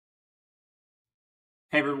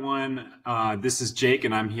Hey everyone, this is Jake,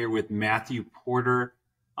 and I'm here with Matthew Porter.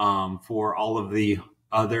 For all of the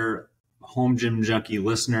other Home Gym Junkie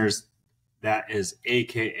listeners, that is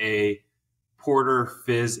AKA Porter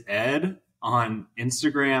Phys Ed on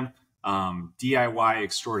Instagram, DIY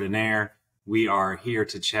extraordinaire. We are here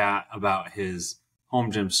to chat about his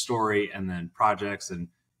home gym story and then projects and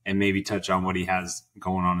maybe touch on what he has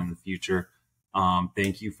going on in the future.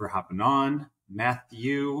 Thank you for hopping on,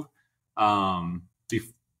 Matthew.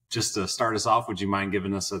 Just to start us off, would you mind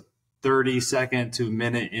giving us a 30-second to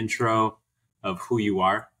minute intro of who you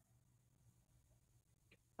are?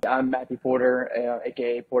 I'm Matthew Porter,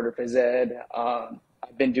 aka Porter Phys Ed.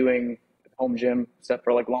 I've been doing home gym stuff for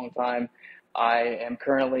a long time. I am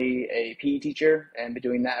currently a PE teacher and been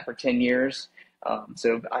doing that for 10 years.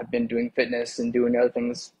 So I've been doing fitness and doing other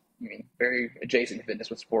things, very adjacent to fitness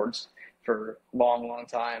with sports for a long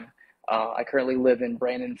time. I currently live in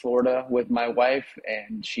Brandon, Florida with my wife,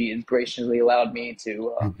 and she has graciously allowed me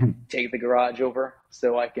to take the garage over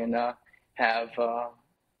so I can have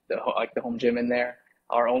the home gym in there.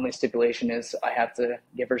 Our only stipulation is I have to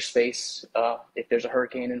give her space if there's a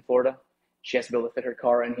hurricane in Florida. She has to be able to fit her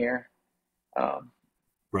car in here.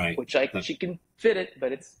 Right. She can fit it,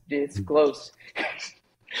 but it's close.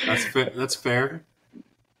 That's fair.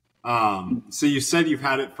 So you said you've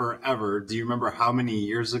had it forever. Do you remember how many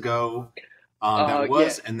years ago that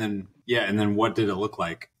was? Yeah. And then what did it look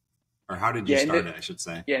like? Or how did you start it, I should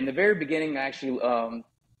say? Yeah, in the very beginning, actually,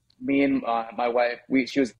 me and my wife,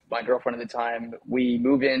 she was my girlfriend at the time. We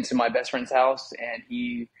moved into my best friend's house, and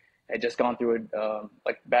he had just gone through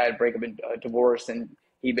a bad breakup and divorce, and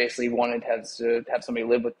he basically wanted to have somebody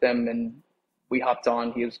live with them. And we hopped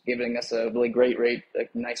on. He was giving us a really great rate,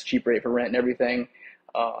 nice cheap rate for rent and everything.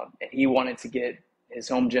 And he wanted to get his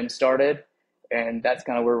home gym started, and that's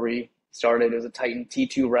kind of where we started. It was a Titan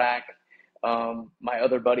T2 rack. My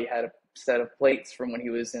other buddy had a set of plates from when he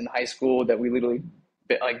was in high school that we literally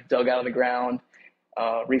dug out of the ground,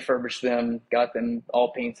 refurbished them, got them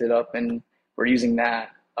all painted up, and we're using that.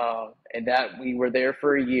 And that we were there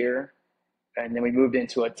for a year, and then we moved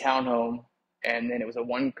into a townhome, and then it was a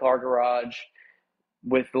one-car garage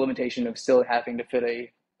with the limitation of still having to fit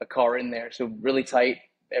a car in there. So really tight.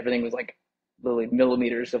 Everything was literally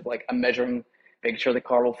millimeters of I'm measuring, making sure the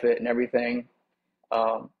car will fit and everything.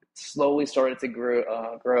 Slowly started to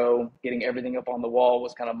grow. Getting everything up on the wall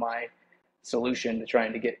was kind of my solution to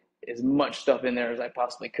trying to get as much stuff in there as I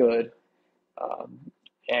possibly could.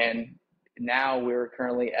 And now we're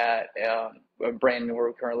currently at Brandon, where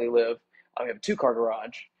we currently live. We have a 2-car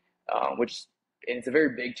garage, and it's a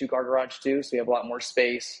very big 2-car garage too. So we have a lot more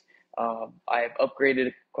space. I have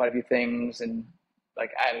upgraded quite a few things and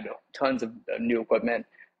added tons of new equipment.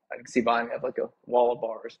 I can see behind me I have a wall of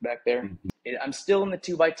bars back there. Mm-hmm. I'm still in the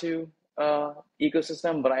 2x2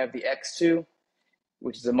 ecosystem, but I have the X2,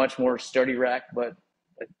 which is a much more sturdy rack, but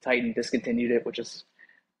Titan discontinued it, which is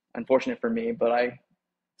unfortunate for me. But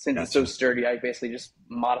since It's so sturdy, I basically just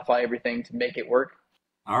modify everything to make it work.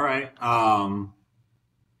 All right.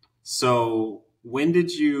 So when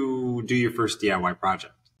did you do your first DIY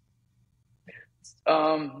project?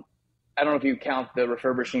 I don't know if you count the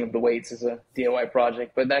refurbishing of the weights as a DIY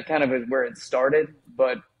project, but that kind of is where it started.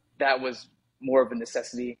 But that was more of a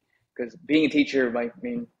necessity because being a teacher,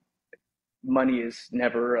 money is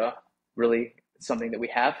never really something that we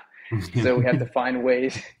have. So we have to find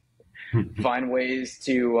ways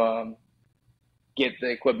to get the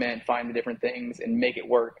equipment, find the different things, and make it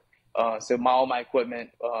work. So all my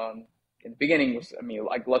equipment in the beginning was,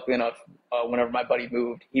 luckily enough, whenever my buddy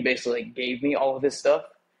moved, he basically gave me all of his stuff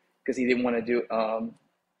because he didn't want to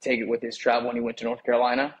take it with his travel when he went to North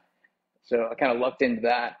Carolina. So I kind of lucked into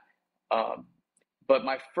that. But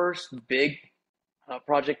my first big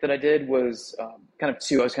project that I did was kind of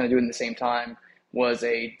two I was kind of doing at the same time, was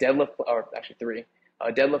a deadlift, or actually three,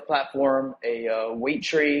 a deadlift platform, a weight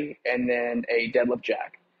tree, and then a deadlift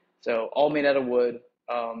jack. So all made out of wood.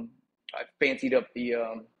 I fancied up the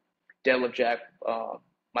deadlift jack.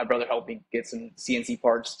 My brother helped me get some CNC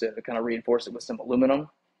parts to kind of reinforce it with some aluminum.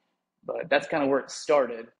 But that's kind of where it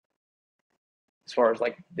started as far as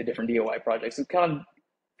the different DIY projects. It's kind of,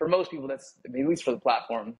 for most people, that's, at least for the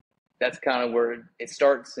platform, that's kind of where it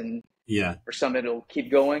starts. And for some, it'll keep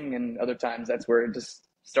going. And other times that's where it just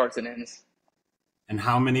starts and ends. And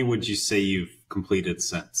how many would you say you've completed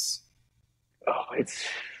since? Oh, it's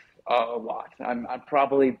a lot. I'm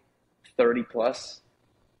probably 30 plus.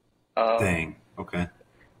 Dang. Okay.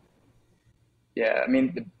 Yeah.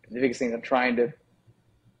 The biggest thing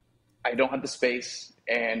I don't have the space,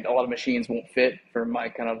 and a lot of machines won't fit for my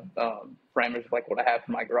kind of parameters, what I have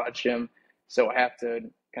for my garage gym. So I have to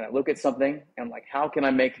kind of look at something and I'm like, how can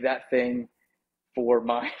I make that thing for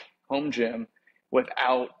my home gym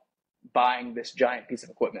without buying this giant piece of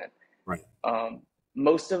equipment? Right.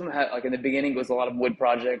 Most of them had, like in the beginning, it was a lot of wood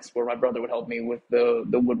projects where my brother would help me with the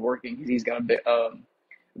woodworking because he's got a bit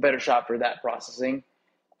better shop for that processing.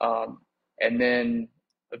 And then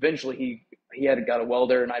eventually he had got a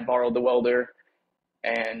welder and I borrowed the welder,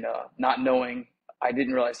 and not knowing, I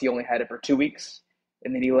didn't realize he only had it for 2 weeks,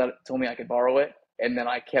 and then he told me I could borrow it, and then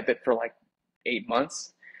I kept it for like 8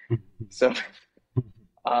 months. So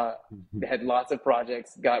had lots of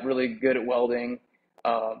projects, got really good at welding.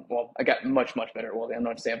 Well, I got much better at welding. I'm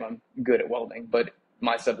not saying I'm good at welding, but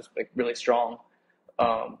my stuff is like really strong.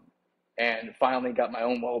 And finally got my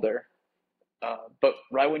own welder. But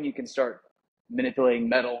right when you can start manipulating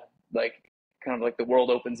metal, like kind of like the world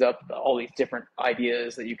opens up, all these different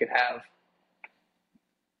ideas that you could have.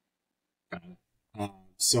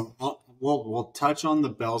 So we'll touch on the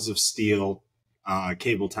Bells of Steel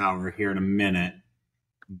cable tower here in a minute,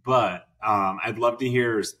 but I'd love to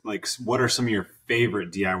hear, like, what are some of your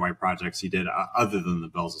favorite DIY projects you did other than the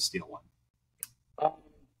Bells of Steel one,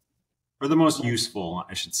 or the most useful,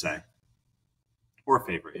 I should say, or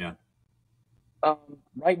favorite, yeah.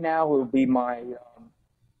 Right now it would be my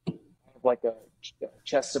like a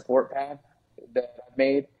chest support pad that I've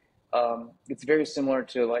made. It's very similar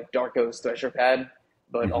to like Darko's thresher pad,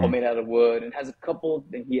 but all made out of wood, and has a couple,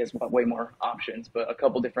 and he has way more options, but a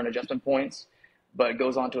couple different adjustment points, but it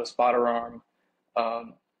goes onto a spotter arm. I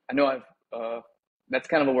know that's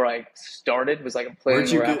kind of where I started, was like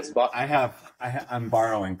playing around with spot. I'm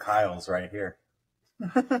borrowing Kyle's right here.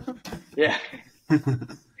 Yeah.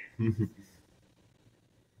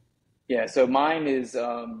 Yeah, so mine is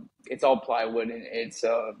it's all plywood, and it's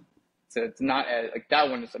so it's not as, like that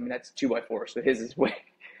one is, I mean, that's 2x4, so his is way,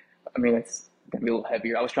 I mean, it's gonna be a little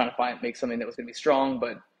heavier. I was trying to make something that was gonna be strong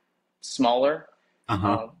but smaller,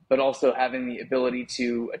 but also having the ability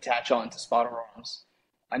to attach onto spotter arms.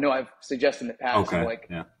 I know I've suggested in the past,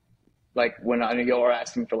 like when I know y'all are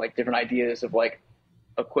asking for like different ideas of like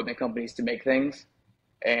equipment companies to make things,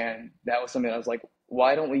 and that was something I was like,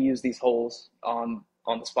 why don't we use these holes on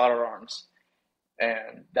the spotter arms?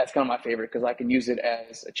 And that's kind of my favorite because I can use it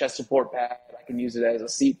as a chest support pad. I can use it as a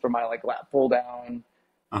seat for my like lap pull down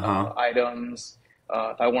items.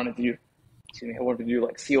 If I wanted to do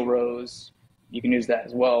like seal rows, you can use that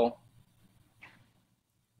as well.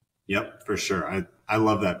 Yep, for sure. I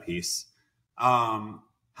love that piece. How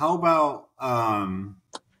about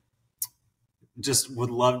just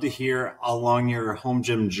would love to hear along your home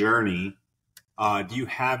gym journey. Do you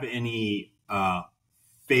have any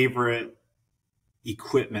favorite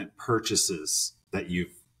equipment purchases that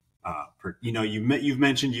you've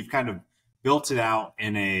mentioned you've kind of built it out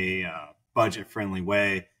in a budget friendly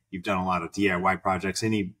way. You've done a lot of DIY projects.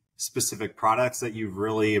 Any specific products that you've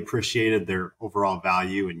really appreciated their overall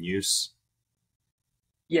value and use?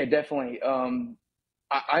 Yeah, definitely.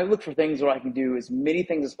 I look for things where I can do as many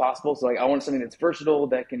things as possible. So like I want something that's versatile,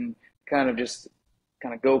 that can kind of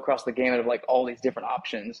go across the gamut of like all these different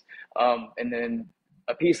options. And then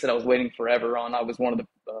a piece that I was waiting forever on, I was one of the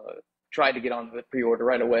tried to get on the pre-order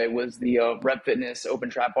right away, was the Rep Fitness Open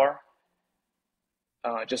Trap Bar.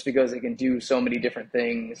 Just because it can do so many different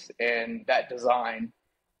things, and that design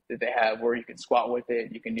that they have where you can squat with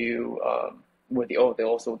it, you can do with the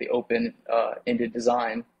open ended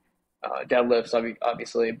design, deadlifts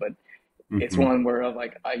obviously, but it's one where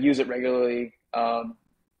like I use it regularly.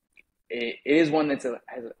 It is one that's a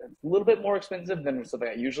little bit more expensive than something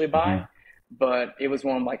I usually buy, but it was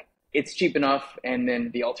one like it's cheap enough, and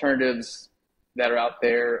then the alternatives that are out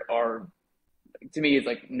there are, to me, it's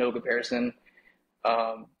like no comparison.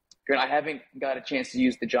 I haven't got a chance to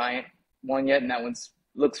use the Giant one yet, and that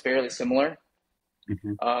looks fairly similar.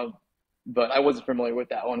 But I wasn't familiar with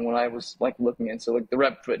that one when I was like looking into, so like the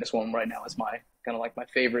Rep Fitness one right now is my kind of like my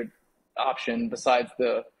favorite option besides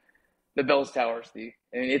the Bells Towers. And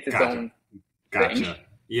it's its own thing.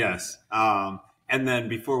 Yes. And then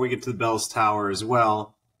before we get to the Bells Tower as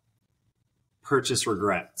well, purchase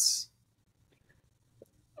regrets.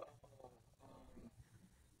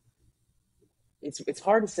 It's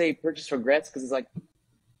hard to say purchase regrets because it's like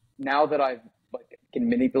now that I can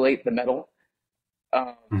manipulate the metal,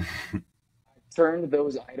 I turned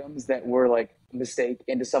those items that were like a mistake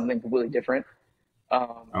into something completely different.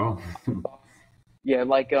 Yeah,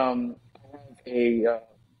 like I have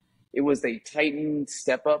it was a Titan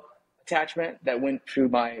step up attachment that went through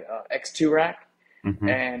my X2 rack,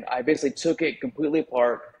 and I basically took it completely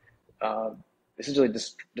apart, essentially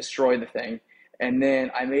destroyed the thing. And then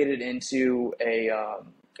I made it into a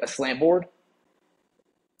slant board.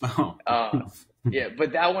 Yeah,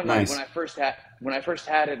 but that one, like Nice. when I first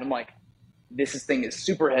had it, I'm like, this thing is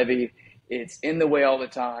super heavy. It's in the way all the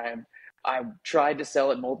time. I tried to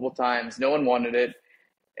sell it multiple times. No one wanted it,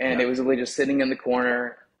 and Yeah. it was really just sitting in the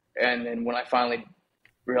corner. And then when I finally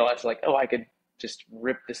realized, like, oh, I could just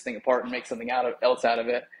rip this thing apart and make something else out of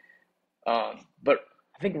it. But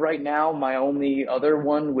I think right now my only other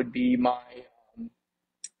one would be um, my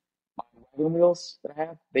wagon wheels that I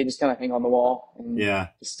have. They just kind of hang on the wall and Yeah.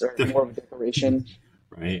 just are more of a decoration.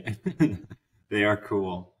 Right. They are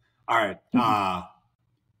cool. All right.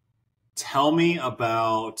 Tell me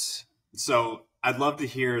about. So I'd love to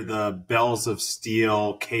hear the Bells of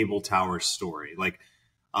Steel cable tower story. Like,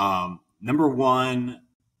 number one,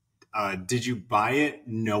 did you buy it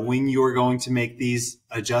knowing you were going to make these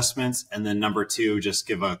adjustments? And then number two, just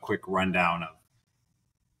give a quick rundown of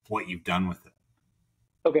what you've done with it.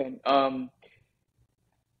 Okay.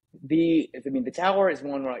 The tower is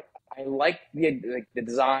one where I like the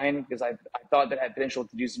design because I thought that had potential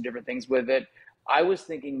to do some different things with it. I was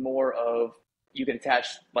thinking more of you could attach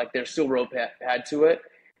like their steel rope pad to it,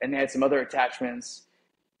 and they had some other attachments.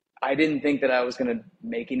 I didn't think that I was gonna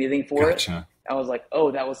make anything for it. Gotcha. I was like,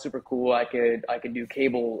 oh, that was super cool. I could do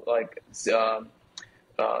cable like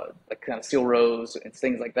kind of steel rows and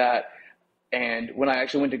things like that. And when I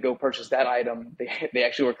actually went to go purchase that item, they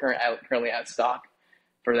actually were currently out of stock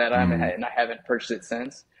for that item, Mm, and I haven't purchased it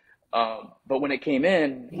since. But when it came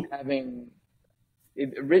in, having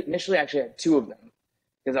it initially I actually had two of them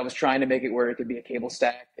because I was trying to make it where it could be a cable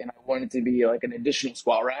stack, and I wanted it to be like an additional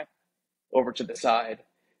squat rack over to the side.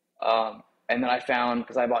 And then I found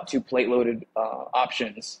because I bought two plate loaded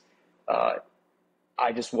options, uh,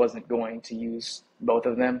 I just wasn't going to use both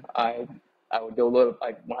of them. I would go load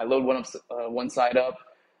when I load one side up,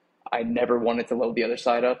 I never wanted to load the other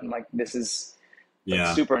side up. I'm like, this is like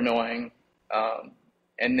yeah. super annoying. Um,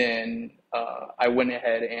 and then I went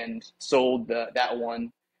ahead and sold that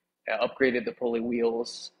one, upgraded the pulley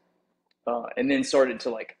wheels, and then started to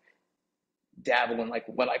like dabble in like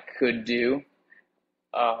what I could do.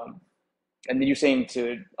 Um, and then you're saying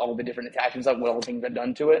to all the different attachments, like what all the things I've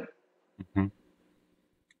done to it. Mhm.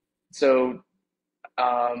 So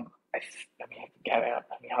I mean,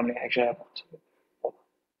 how many actually I have?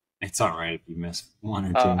 It's all right if you miss one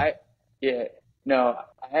or Uh, two. I yeah, no,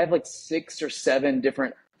 I have like six or seven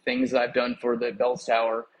different things that I've done for the Bells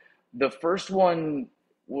Tower. The first one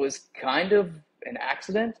was kind of an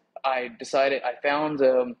accident. I found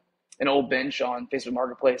an old bench on Facebook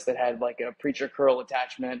Marketplace that had like a preacher curl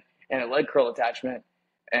attachment and a leg curl attachment.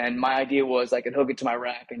 And my idea was I could hook it to my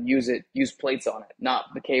rack and use plates on it,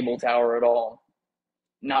 not the cable tower at all.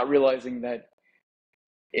 Not realizing that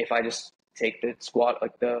if I just take the squat,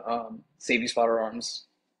 like the safety spotter arms,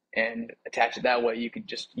 and attach it that way, you could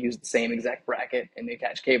just use the same exact bracket and the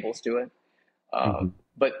attached cables to it. Uh, Mhm.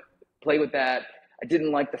 but play with that. I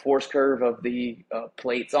didn't like the force curve of the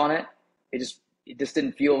plates on it. It just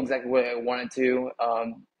didn't feel exactly what I wanted to.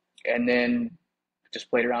 And then just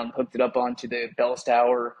played around, hooked it up onto the Bells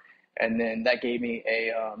Tower, and then that gave me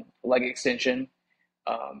a leg extension.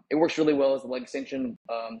 It works really well as a leg extension.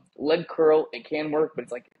 Leg curl, it can work, but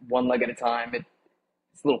it's like one leg at a time.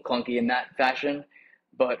 It's a little clunky in that fashion.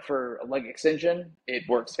 But for a leg extension, it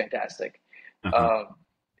works fantastic. Uh-huh. Um,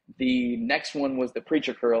 the next one was the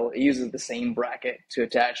preacher curl. It uses the same bracket to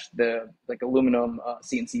attach the like aluminum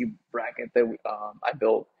CNC bracket that I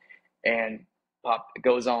built and pop. It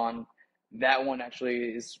goes on. That one actually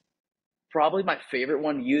is probably my favorite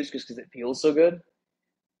one to use just because it feels so good.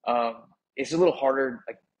 It's a little harder.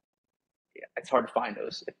 Like it's hard to find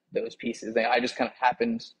those pieces. I just kind of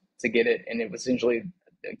happened to get it, and it was essentially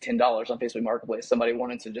like $10 on Facebook Marketplace. Somebody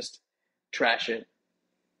wanted to just trash it.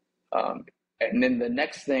 And then the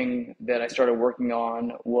next thing that I started working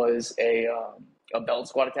on was a belt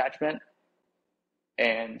squat attachment.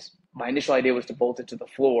 And my initial idea was to bolt it to the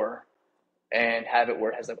floor and have it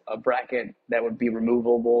where it has a bracket that would be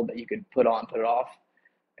removable that you could put on, put it off.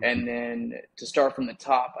 Mhm. And then to start from the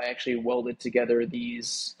top, I actually welded together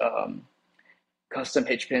these custom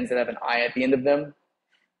hitch pins that have an eye at the end of them.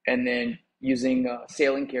 And then using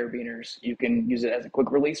sailing carabiners, you can use it as a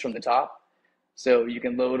quick release from the top. So you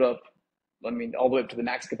can load up, I mean, all the way up to the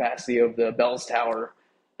max capacity of the Bells Tower.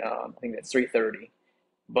 I think that's 330.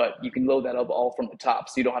 But you can load that up all from the top,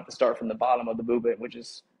 so you don't have to start from the bottom of the movement, which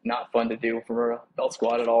is not fun to do for a belt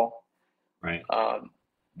squat at all. Right. Um,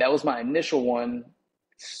 that was my initial one.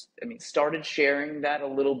 I mean, started sharing that a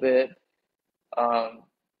little bit. Um,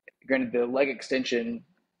 Granted, the leg extension,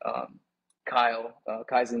 um,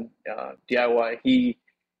 Kaizen DIY,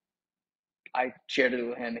 I shared it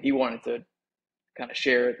with him. He wanted to kind of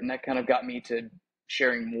share it, and that kind of got me to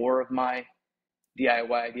sharing more of my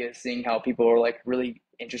DIY ideas, seeing how people are like really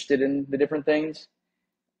interested in the different things.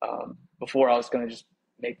 Before I was kind of just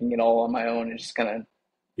making it all on my own and just kind of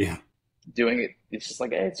Yeah. doing it. It's just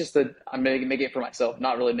like, it's just that I'm making it for myself,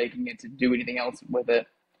 not really making it to do anything else with it.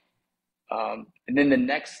 And then the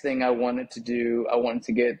next thing I wanted to do, I wanted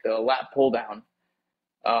to get the lat pull down.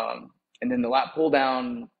 And then the lat pull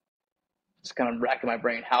down, just kind of racking my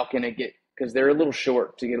brain. How can it get, because they're a little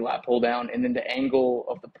short to get a lat pull down. And then the angle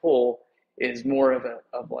of the pull is more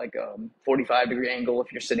of like a 45-degree angle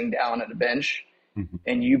if you're sitting down at a bench Hmm.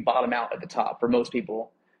 and you bottom out at the top for most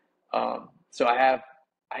people. So I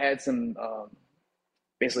had some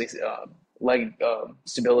basically leg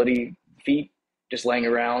stability feet just laying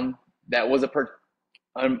around. That was a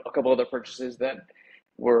couple other purchases that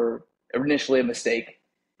were initially a mistake,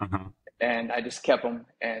 Uh-huh. and I just kept them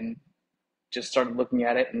and just started looking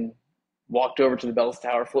at it and walked over to the Bell's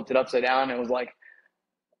Tower, flipped it upside down, and was like,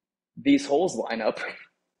 these holes line up.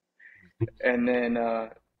 And then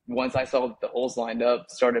once I saw the holes lined up,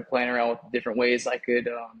 started playing around with different ways I could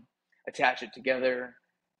attach it together.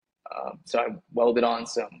 So I welded on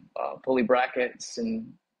some pulley brackets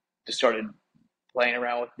and just started playing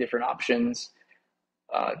around with different options.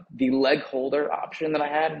 The leg holder option that I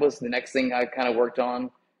had was the next thing I kind of worked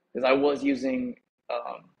on, because I was using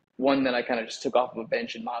one that I kind of just took off of a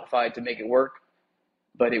bench and modified to make it work,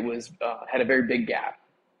 but it was had a very big gap,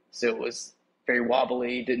 so it was very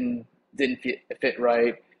wobbly, didn't fit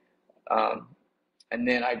right. Um, and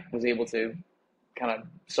then I was able to kind of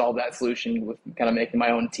solve that solution with kind of making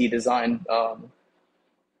my own T design uh,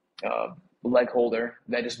 leg holder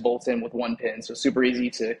that just bolts in with one pin, so super easy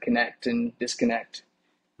to connect and disconnect.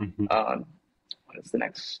 Hmm. What is the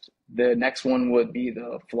next? The next one would be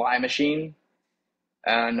the fly machine,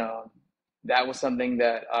 and that was something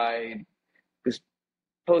that I was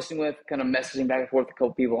posting with, kind of messaging back and forth with a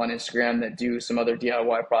couple people on Instagram that do some other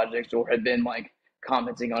DIY projects or had been like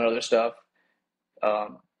commenting on other stuff.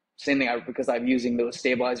 Um, Same thing, because I'm using those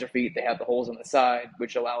stabilizer feet. They have the holes on the side,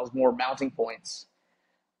 which allows more mounting points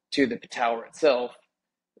to the tower itself.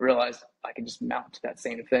 Realized I could just mount that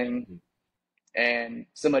same thing. And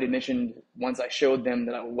somebody mentioned once I showed them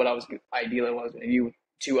that what I was ideally what I was going to do with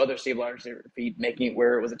two other stabilizer feet, making it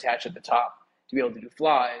where it was attached at the top to be able to do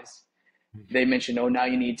flies. They mentioned, oh, now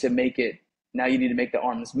you need to make the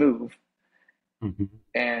arms move. Hmm.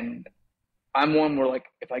 And I'm one where, like,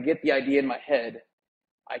 if I get the idea in my head,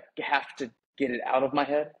 I have to get it out of my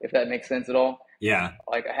head, if that makes sense at all. Yeah.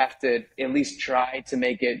 Like, I have to at least try to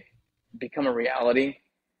make it become a reality.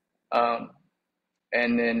 Um,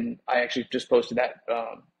 and then I actually just posted that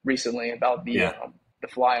recently about Yeah. the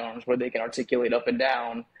fly arms where they can articulate up and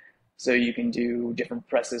down, so you can do different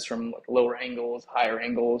presses from like lower angles, higher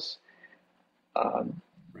angles. Um,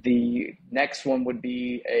 the next one would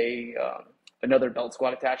be another belt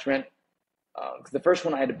squat attachment, because the first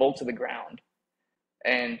one I had to bolt to the ground,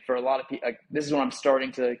 and for a lot of people, like, this is when I'm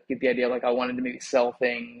starting to get the idea. Like, I wanted to maybe sell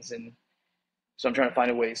things, and so I'm trying to find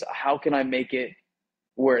a way. So how can I make it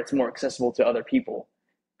where it's more accessible to other people?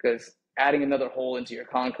 Because adding another hole into your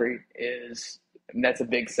concrete that's a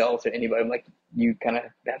big sell to anybody. Like, you kind of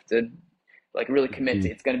have to like really commit to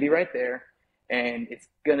Hmm. it's going to be right there, and it's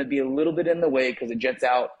going to be a little bit in the way because it jets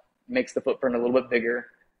out, makes the footprint a little bit bigger.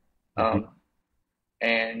 Hmm. Um,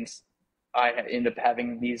 and I end up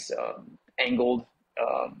having these angled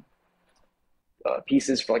um,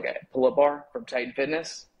 pieces for like a pull-up bar from Titan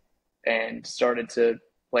Fitness, and started to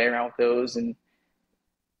play around with those, and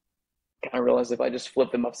kind of realized if I just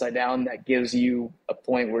flip them upside down, that gives you a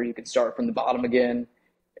point where you can start from the bottom again,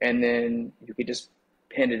 and then you could just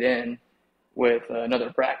pin it in with another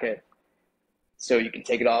bracket, so you can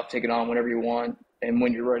take it off, take it on whenever you want, and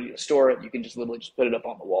when you're ready to store it, you can just literally just put it up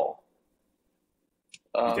on the wall.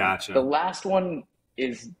 The Gotcha. last one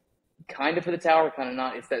is kind of for the tower, kind of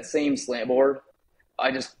not. It's that same slant board.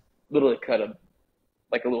 I just literally cut a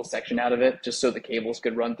little section out of it just so the cables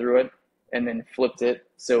could run through it, and then flipped it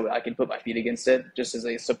so I could put my feet against it just as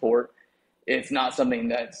a support. It's not something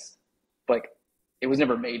that's like, it was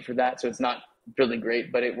never made for that, so it's not really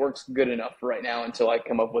great, but it works good enough for right now until I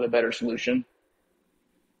come up with a better solution.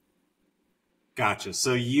 Gotcha.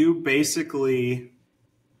 So you basically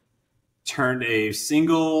turned a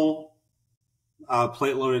single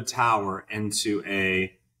plate loaded tower into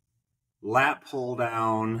a lat pull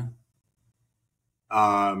down.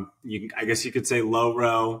 I guess you could say low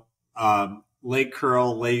row, leg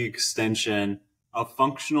curl, leg extension, a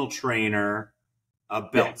functional trainer, a Yeah,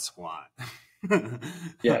 belt squat.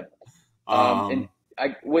 yeah. And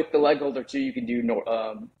um, with the leg holder too, you can do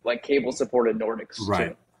like cable supported Nordics too, right,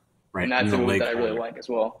 and right, and that's a the move that leg I really holder. like as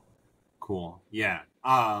well. Cool. Yeah.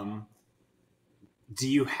 do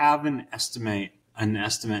you have an estimate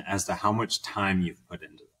as to how much time you've put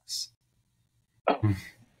into this? Oh,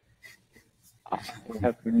 I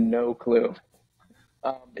have no clue.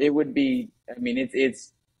 It would be, I mean,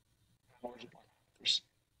 it's hours upon hours.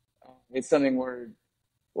 It's something where,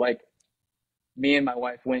 like, me and my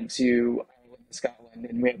wife went to Ireland and Scotland,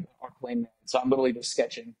 and we have our plane. So I'm literally just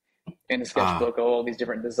sketching in a Ah, sketchbook all these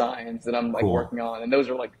different designs that I'm like cool. working on, and those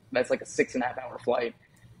are like that's like a 6.5 hour flight.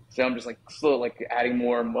 So I'm just like still like adding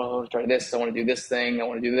more. Oh, try this. I want to do this thing. I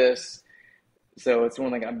want to do this. So it's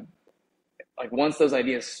one like I'm like once those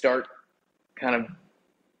ideas start kind of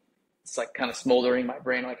it's like kind of smoldering in my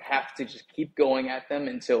brain. Like have to just keep going at them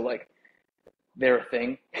until like they're a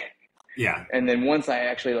thing. Yeah. And then once I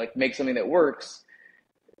actually like make something that works,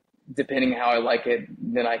 depending how I like it,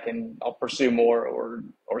 then I'll pursue more or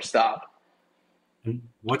stop. And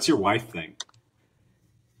what's your wife think?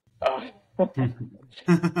 Uh,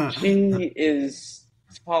 she is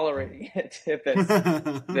tolerating it, if that's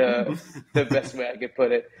the the best way I could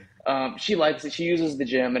put it. She likes it. She uses the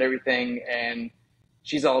gym and everything, and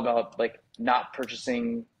she's all about like not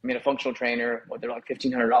purchasing. I mean, a functional trainer, what they're like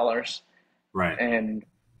 $1,500, Right. and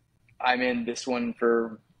I'm in this one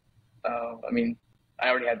for. I mean, I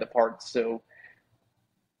already had the parts, so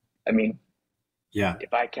I mean, Yeah.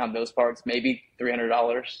 if I count those parts, maybe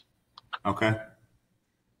 $300. Okay.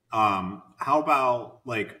 How about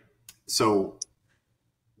like, so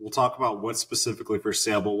we'll talk about what specifically for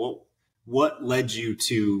sale, but what led you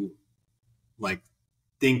to like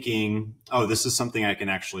thinking, oh, this is something I can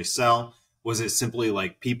actually sell? Was it simply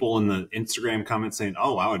like people in the Instagram comments saying,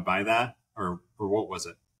 oh, I would buy that? Or what was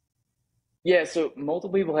it? Yeah, so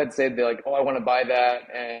multiple people had said they're like, "Oh, I want to buy that,"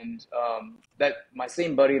 and that my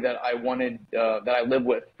same buddy that I wanted that I lived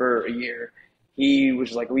with for a year, he was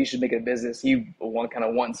just like, "We should make it a business." He kind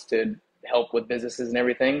of wants to help with businesses and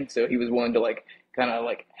everything, so he was willing to like kind of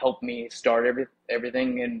like help me start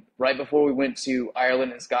everything. And right before we went to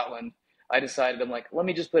Ireland and Scotland, I decided I'm like, let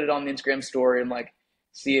me just put it on the Instagram story and like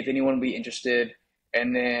see if anyone would be interested.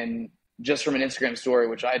 And then just from an Instagram story,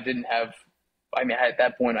 which I didn't have, I mean, at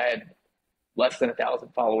that point I had less than 1,000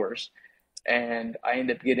 followers, and I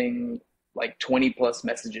ended up getting like 20 plus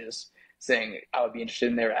messages saying I would be interested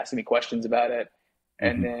in there, asking me questions about it,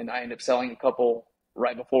 and Hmm. then I ended up selling a couple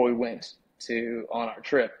right before we went to on our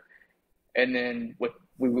trip, and then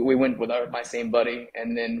we went with my same buddy,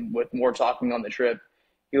 and then with more talking on the trip,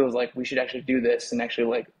 he was like, we should actually do this, and actually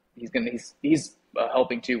like he's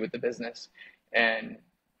helping too with the business, and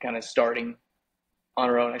kind of starting on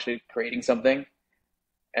our own, actually creating something.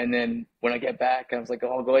 And then when I get back, I was like, oh,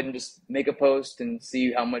 I'll go ahead and just make a post and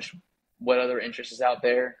see how much, what other interest is out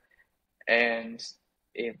there. And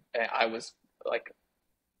I was like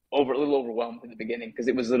a little overwhelmed in the beginning because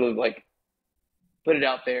it was literally like put it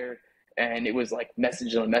out there and it was like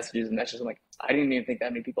messages on messages and messages. I'm like, I didn't even think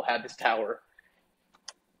that many people had this tower.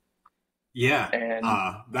 Yeah. And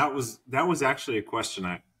That was actually a question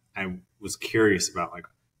I was curious about. Like,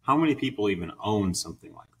 how many people even own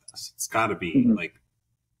something like this? It's got to be mhm, like,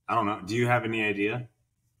 I don't know. Do you have any idea?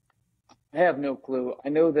 I have no clue. I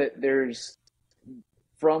know that there's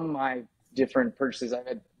from my different purchases, I've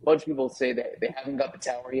had a bunch of people say that they haven't got the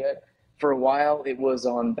tower yet. For a while, it was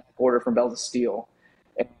on back order from Bell to Steel.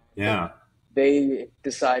 And Yeah. they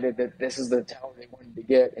decided that this is the tower they wanted to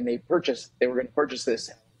get, and they were going to purchase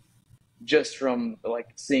this just from like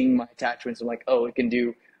seeing my attachments. I'm like, oh, it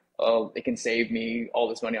can save me all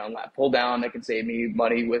this money on lat pull down. It can save me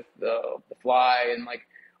money with the fly and like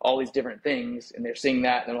all these different things. And they're seeing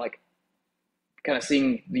that, and they're like, kind of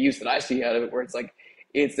seeing the use that I see out of it, where it's like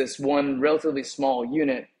it's this one relatively small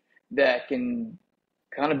unit that can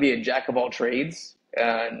kind of be a jack of all trades,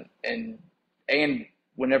 and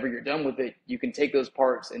whenever you're done with it, you can take those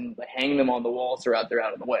parts and hang them on the wall so they're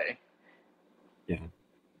out of the way. Yeah.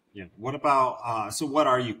 Yeah. What about, so what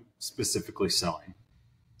are you specifically selling?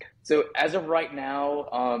 So as of right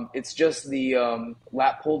now, it's just the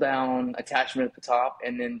lat pull down attachment at the top,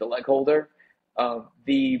 and then the leg holder.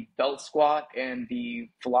 The belt squat and the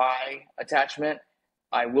fly attachment,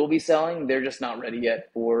 I will be selling. They're just not ready yet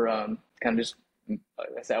for kind of just. Like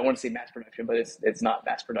I said, I want to say mass production, but it's not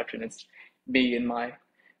mass production. It's me in my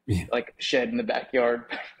Yeah. like shed in the backyard,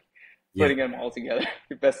 Yeah. putting them all together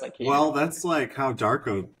the best I can. Well, that's like how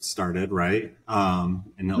Darko started, right? And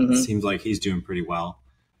it Hmm. seems like he's doing pretty well.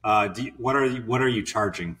 What are you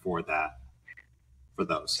charging for that, for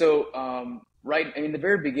those? So right, I mean, the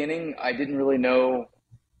very beginning, I didn't really know.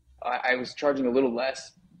 I was charging a little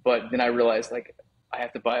less, but then I realized like I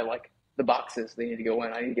have to buy like the boxes they need to go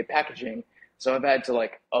in. I need to get packaging. So I've had to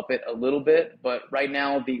like up it a little bit. But right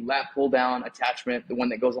now, the lat pull down attachment, the one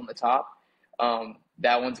that goes on the top,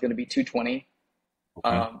 That one's going to be 220.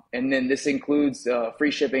 Okay. And then this includes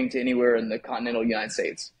free shipping to anywhere in the continental United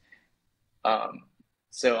States. Um,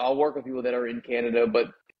 so I'll work with people that are in Canada, but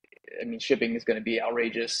I mean, shipping is going to be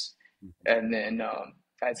outrageous. And then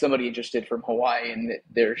I had somebody interested from Hawaii, and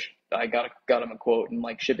there's I got him a quote, and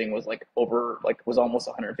like shipping was like over like was almost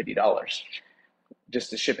 $150 just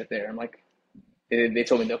to ship it there. I'm like, they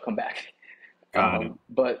told me they'll come back. Got it.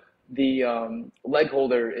 But the leg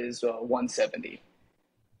holder is 170,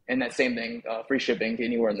 and that same thing, free shipping to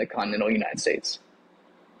anywhere in the continental United States.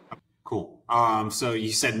 Cool. So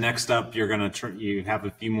you said next up you're gonna you have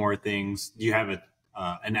a few more things. Do you have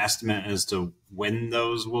an estimate as to when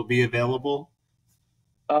those will be available?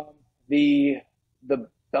 Um, the the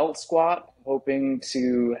belt squat, I'm hoping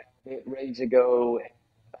to have it ready to go in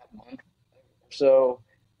about a month or so,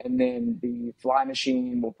 and then the fly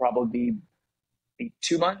machine will probably be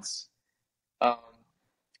 2 months. Um,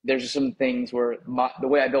 there's just some things where the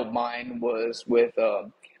way I built mine was with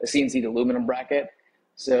a CNC aluminum bracket.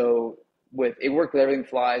 So with it worked with everything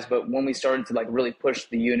flies, but when we started to like really push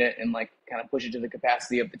the unit and like kind of push it to the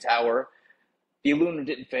capacity of the tower, the aluminum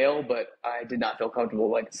didn't fail, but I did not feel comfortable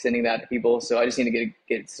like sending that to people. So I just need to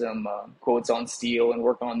get some quotes on steel and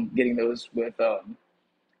work on getting those with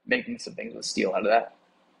making some things with steel out of that.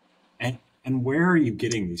 And where are you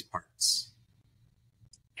getting these parts?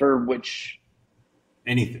 For which,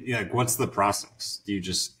 Anything like what's the process? Do you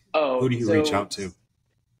just who oh, do you reach out to?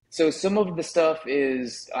 so some of the stuff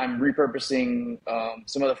is I'm repurposing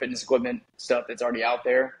some other fitness equipment stuff that's already out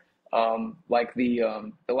there, like the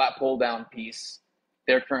lat pull down piece.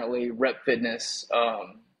 They're currently Rep Fitness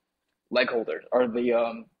leg holders or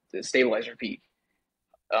the stabilizer feet.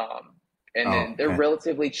 Um, and Oh, then they're okay.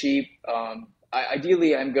 relatively cheap.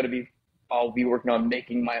 Ideally, I'll be working on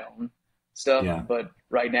making my own stuff, Yeah. but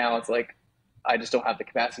right now it's like I just don't have the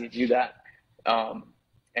capacity to do that.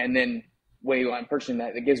 And then way when I'm purchasing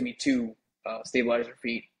that, it gives me two stabilizer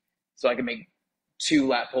feet, so I can make two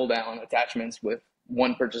lat pull down attachments with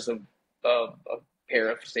one purchase of a pair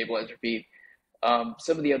of stabilizer feet.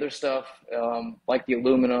 Some of the other stuff, like the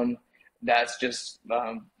aluminum, that's just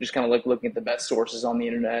kind of like looking at the best sources on the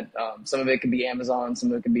internet. Some of it can be Amazon,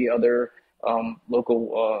 some of it can be other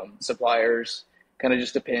local suppliers. Kind of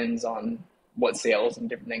just depends on what sales and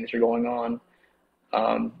different things are going on.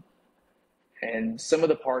 Um, and some of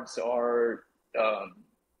the parts are um,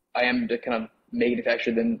 I am to kind of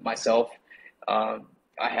manufacture them myself. I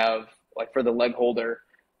have like for the leg holder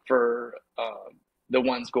for the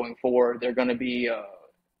ones going forward, they're going to be.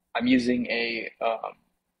 I'm using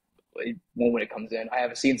when it comes in. I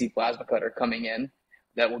have a CNC plasma cutter coming in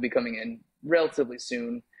that will be coming in relatively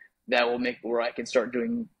soon. That will make where I can start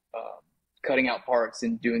doing cutting out parts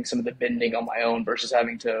and doing some of the bending on my own versus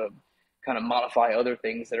having to kind of modify other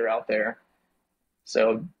things that are out there.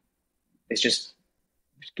 So it's just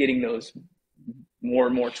getting those more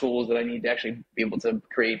and more tools that I need to actually be able to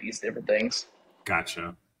create these different things.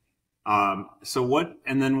 Gotcha. So what,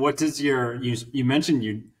 and then what does you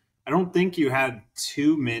mentioned I don't think you had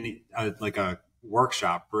too many, like a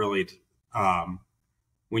workshop really, um,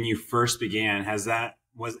 when you first began. Is that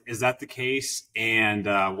the case? And,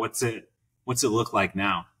 what's it look like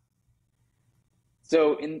now?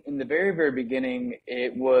 So in the very, very beginning,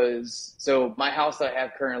 it was so my house that I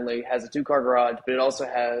have currently has a two-car garage, but it also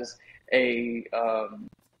has a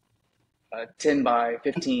 10 by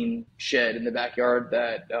 15 shed in the backyard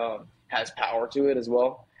that has power to it as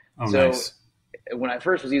well. Oh, So nice. when I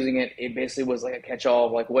first was using it, it basically was like a catch-all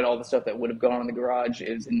of like what all the stuff that would have gone in the garage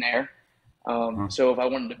is in there. Huh. So if I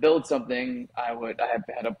wanted to build something, I have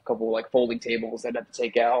had a couple like folding tables that I have to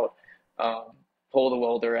take out, um, pull the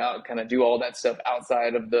welder out, kind of do all that stuff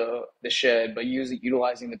outside of the shed, but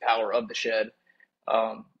utilizing the power of the shed.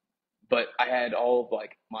 Um, but I had all of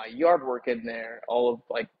like my yard work in there, all of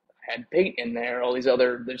like I had paint in there, all these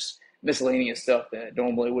other there's miscellaneous stuff that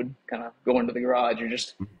normally would kind of go into the garage or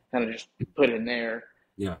just kind of just put in there.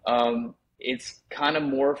 Yeah. It's kind of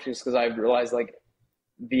morphed just because I've realized like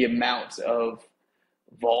the amount of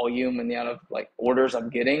volume and the amount of like orders I'm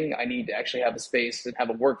getting, I need to actually have a space and have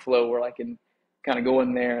a workflow where I can kind of go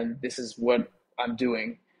in there and this is what I'm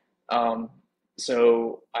doing. Um,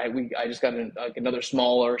 I just got like another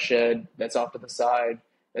smaller shed that's off to the side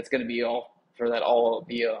that's going to be all for that all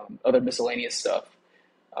the other miscellaneous stuff.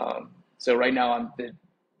 So right now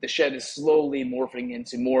the shed is slowly morphing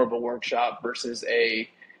into more of a workshop versus a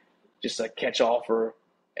just a catch all for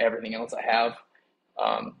everything else I have.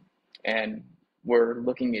 Um, and we're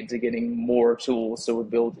looking into getting more tools so we'll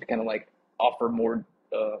be able to kind of like offer more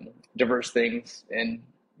diverse things and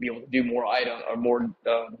be able to do more item or more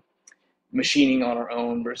machining on our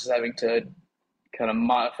own versus having to kind of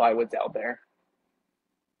modify what's out there.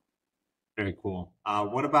 Very cool.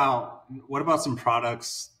 What about some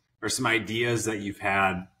products or some ideas that you've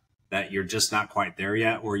had that you're just not quite there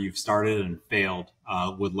yet, or you've started and failed?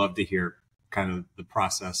 Would love to hear kind of the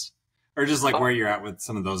process, or just like Uh, where you're at with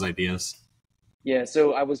some of those ideas. yeah,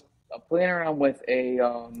 so I was playing around with a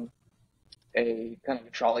kind of a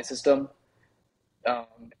trolley system,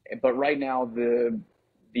 but right now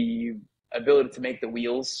the ability to make the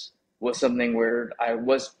wheels was something where I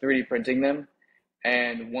was 3D printing them.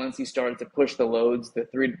 And once you started to push the loads,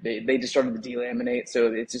 they just started to delaminate,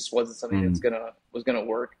 so it just wasn't something that's Mm, gonna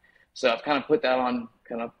work. So I've kind of put that on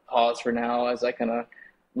kind of pause for now as I kind of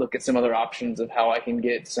look at some other options of how I can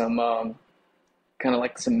get some kind of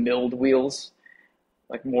like some milled wheels,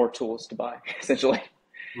 like more tools to buy essentially.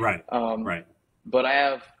 right, Um, right. but I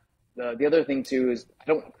have the other thing too is I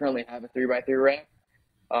don't currently have a 3x3 rack,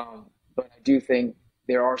 but I do think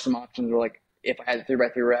there are some options where, like, if I had a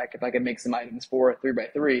 3x3 rack, if I could make some items for a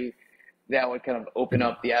 3x3, that would kind of open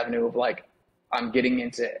up the avenue of like I'm getting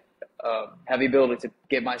into have the ability to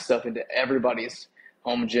get my stuff into everybody's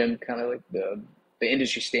home gym, kind of like the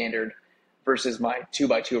industry standard, versus my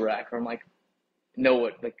 2x2 rack, where I'm like, no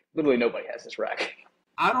one, like literally nobody has this rack.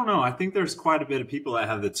 I don't know. I think there's quite a bit of people that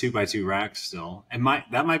have the 2x2 racks still.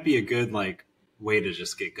 That might be a good like way to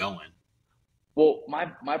just get going. Well,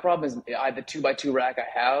 my problem is the 2x2 rack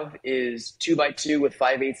I have is 2x2 with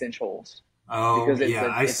 5/8 inch holes Oh because yeah,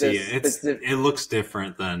 I it's a see it. specific. It looks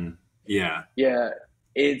different than yeah, Yeah,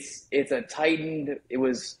 it's a Titan. It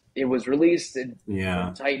was released from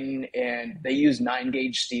yeah. Titan, and they use 9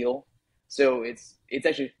 gauge steel, so it's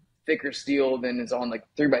actually thicker steel than is on like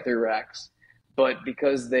 3x3 racks. But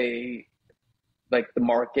because they like the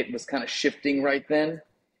market was kind of shifting right then,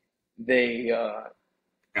 they um,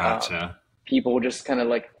 Gotcha. people just kind of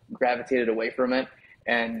like gravitated away from it,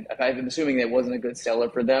 and I'm assuming that wasn't a good seller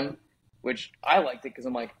for them, which I liked it because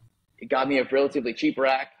I'm like, it got me a relatively cheap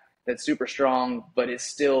rack that's super strong, but it's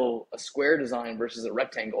still a square design versus a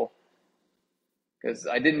rectangle. Because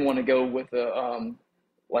I didn't want to go with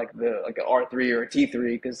like a R3 or a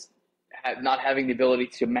T3 because not having the ability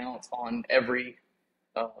to mount on every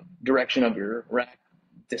um, direction of your rack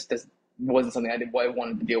just wasn't something I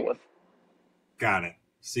wanted to deal with. Got it.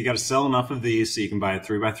 So you got to sell enough of these so you can buy a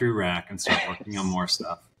 3x3 rack and start working on more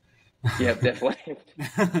stuff. Yeah, definitely.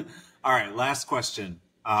 All right, last question.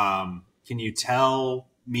 Can you tell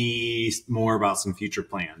me more about some future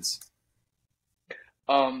plans?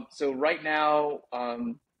 So right now,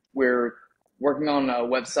 we're working on a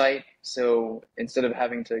website. So instead of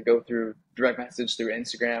having to go through direct message through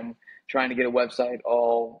Instagram, trying to get a website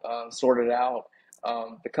all sorted out.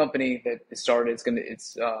 The company that it started,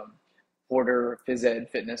 it's Porter Phys Ed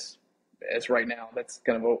Fitness. As right now, that's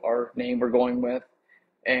kind of our name we're going with,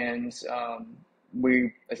 and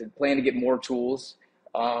I said, plan to get more tools.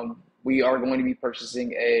 We are going to be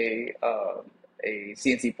purchasing a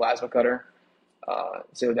CNC plasma cutter,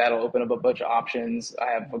 so that'll open up a bunch of options.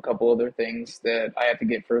 I have a couple other things that I have to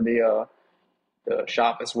get for the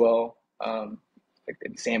shop as well, like the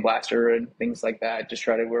sandblaster and things like that. Just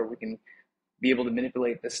try to where we can be able to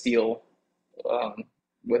manipulate the steel um,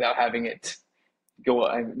 without having it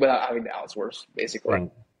without having to outsource, basically.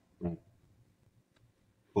 Right. Right.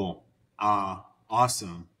 Cool.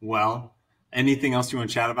 Awesome. Well, anything else you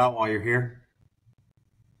want to chat about while you're here?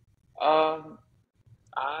 Um,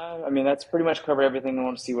 I mean, that's pretty much covered everything. I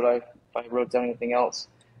want to see what if I wrote down anything else.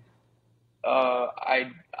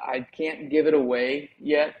 I can't give it away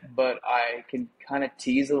yet, but I can kind of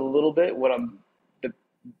tease a little bit what the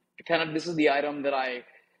kind of this is the item that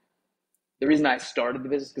the reason I started the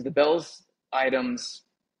business because the bells items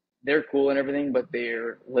they're cool and everything, but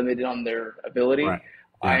they're limited on their ability. Right.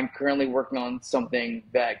 Yeah. I'm currently working on something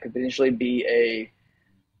that could potentially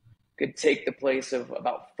could take the place of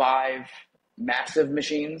about 5 massive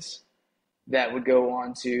machines that would go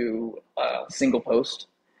onto a single post.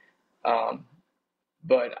 Um,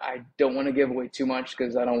 but I don't want to give away too much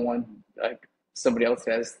because I don't want like somebody else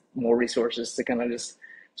that has more resources to kind of just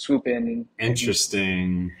swoop in and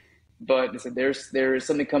Interesting. but there's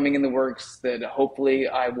something coming in the works that hopefully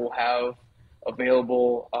I will have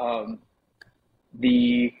available.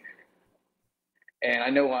 The and I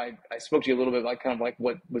know I spoke to you a little bit like kind of like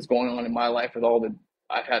what was going on in my life with all the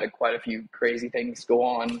I've had quite a few crazy things go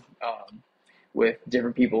on with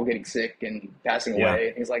different people getting sick and passing Yeah. away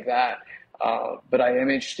and things like that. But I am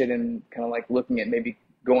interested in kind of like looking at maybe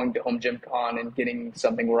going to Home Gym Con and getting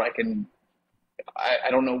something where I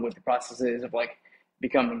don't know what the process is of like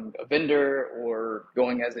becoming a vendor or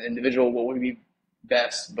going as an individual, what would be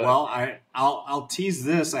best. But Well, I'll tease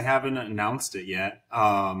this. I haven't announced it yet.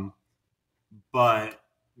 but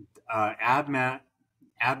AdMat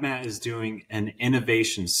is doing an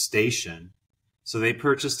innovation station. So they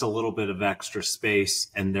purchased a little bit of extra space,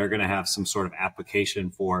 and they're going to have some sort of application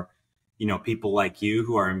for, people like you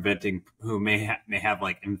who are who may have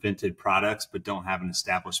like invented products but don't have an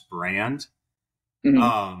established brand.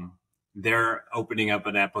 Mm-hmm. They're opening up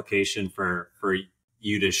an application for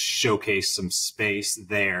you to showcase some space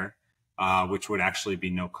there, which would actually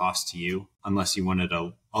be no cost to you unless you wanted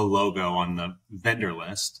a logo on the vendor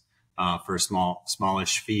list for a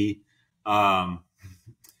smallish fee. Um,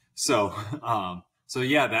 so, so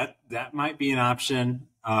yeah, that might be an option.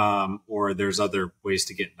 Or there's other ways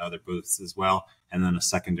to get into other booths as well, and then a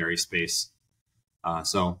secondary space.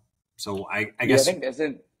 So I Yeah, I guess think that's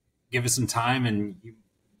it. give it some time, and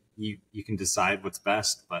you can decide what's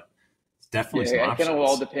best. But it's definitely Yeah, some it kind of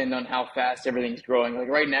all options. depend on how fast everything's growing. Like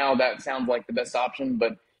right now, that sounds like the best option,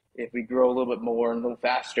 but if we grow a little bit more and a little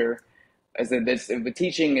faster, as in this, the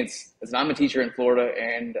teaching, it's I'm a teacher in Florida,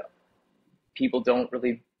 and people don't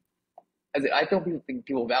really, as I don't think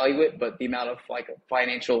people value it, but the amount of like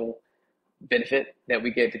financial benefit that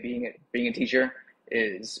we get to being a teacher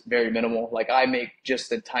is very minimal. Like I make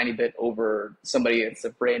just a tiny bit over somebody that's a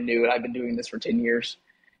brand new, and I've been doing this for 10 years.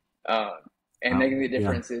 Uh, and Oh, making the yeah.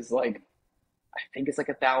 difference is like I think it's like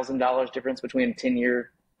 $1,000 difference between a 10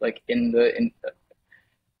 year like in the in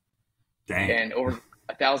Dang. and over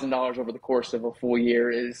 $1,000 over the course of a full year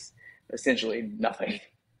is essentially nothing.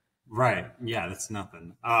 Right. Yeah, that's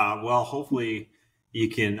nothing. Well, hopefully you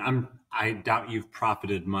can. I doubt you've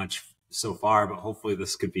profited much so far, but hopefully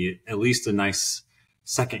this could be at least a nice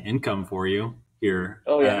second income for you here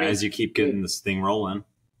Oh yeah, I mean as you keep with getting this thing rolling.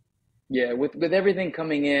 yeah with everything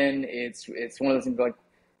coming in, it's one of those things like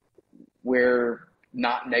we're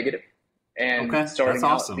not negative, and Okay, that's starting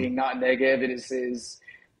out awesome. being not negative is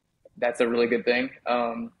that's a really good thing.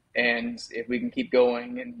 And if we can keep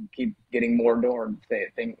going and keep getting more and more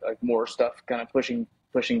thing like more stuff kind of pushing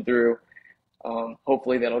through,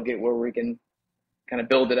 hopefully that'll get where we can kind of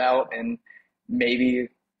build it out, and maybe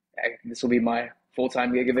this will be my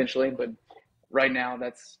full-time gig eventually. But right now,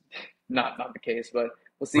 that's not the case. But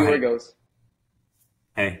we'll see where it Right. goes.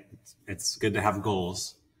 Hey, it's good to have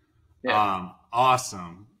goals. Yeah.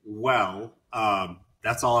 Awesome. Well,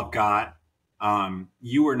 that's all I've got.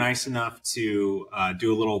 You were nice enough to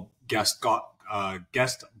do a little guest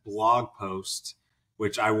blog post,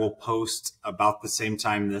 which I will post about the same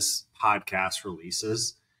time this podcast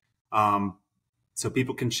releases. Um, so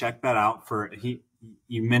people can check that out.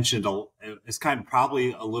 You mentioned it's kind of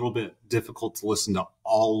probably a little bit difficult to listen to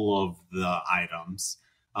all of the items.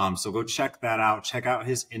 So go check that out. Check out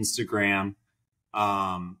his Instagram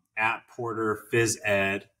at Porter Phys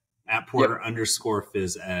Ed, at Yep. Porter underscore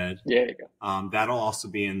Phys Ed. Yeah. There you go. That'll also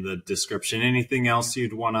be in the description. Anything else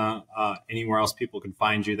you'd want to, anywhere else people can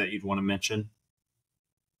find you that you'd want to mention?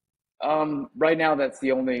 Right now, that's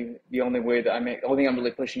the only way that only thing I'm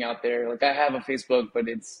really pushing out there. Like I have a Facebook, but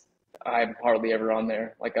I'm hardly ever on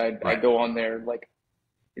there. Like I Right. go on there like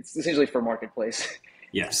it's essentially for marketplace.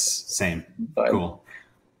 Yes. Same. But Cool.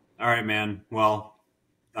 All right, man. Well,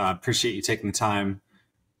 appreciate you taking the time.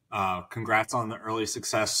 Congrats on the early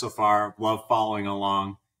success so far. Love following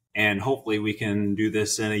along. And hopefully we can do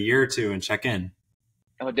this in a year or two and check in.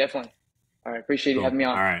 oh, definitely. All right, appreciate you having Cool. me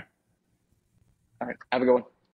on. All right. All right, have a good one.